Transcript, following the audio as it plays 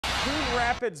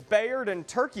Rapids-Bayard and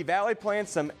Turkey Valley playing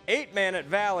some 8-man at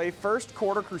Valley. First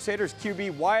quarter, Crusaders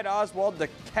QB Wyatt Oswald to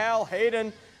Cal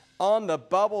Heydon on the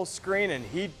bubble screen, and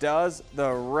he does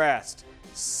the rest.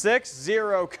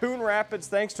 6-0 Coon Rapids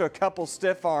thanks to a couple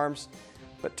stiff arms.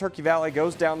 But Turkey Valley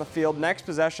goes down the field. Next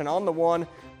possession on the one,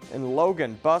 and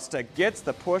Logan Busta gets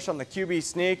the push on the QB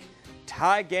sneak.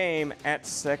 Tie game at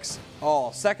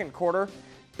 6-all. Second quarter,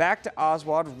 back to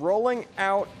Oswald, rolling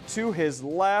out to his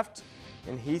left,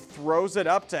 and he throws it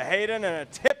up to Heydon and a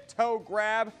tiptoe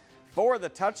grab for the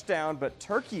touchdown. But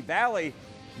Turkey Valley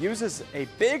uses a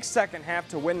big second half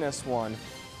to win this one,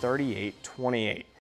 38-28.